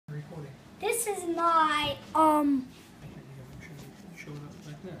This is my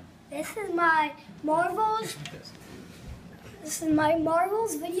This is my Marvels. This is my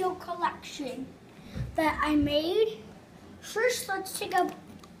Marvels video collection that I made. First, let's take a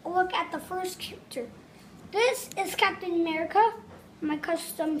look at the first character. This is Captain America, my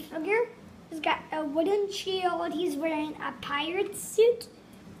custom figure. He's got a wooden shield. He's wearing a pirate suit.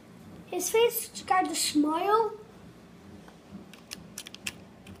 His face has got a smile.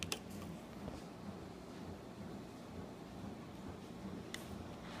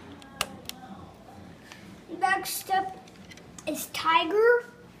 Next up is Tiger.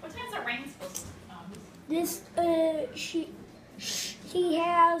 What time's the rain supposed to come? This he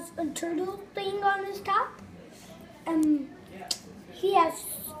has a turtle thing on his top.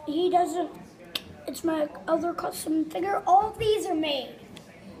 He doesn't. It's my other custom figure. All of these are made,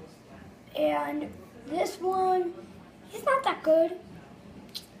 and this one, he's not that good.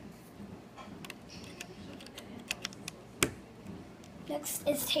 Next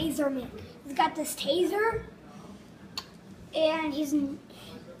is Taser Man. He's got this taser, and he's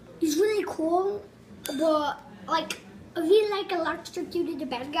really cool. But like, if he electrocuted the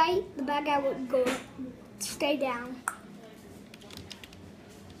bad guy would stay down.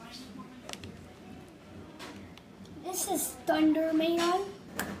 This is Thunder Man.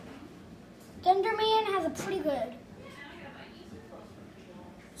 Thunder Man has a pretty good.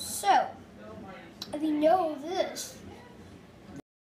 So, if you know this,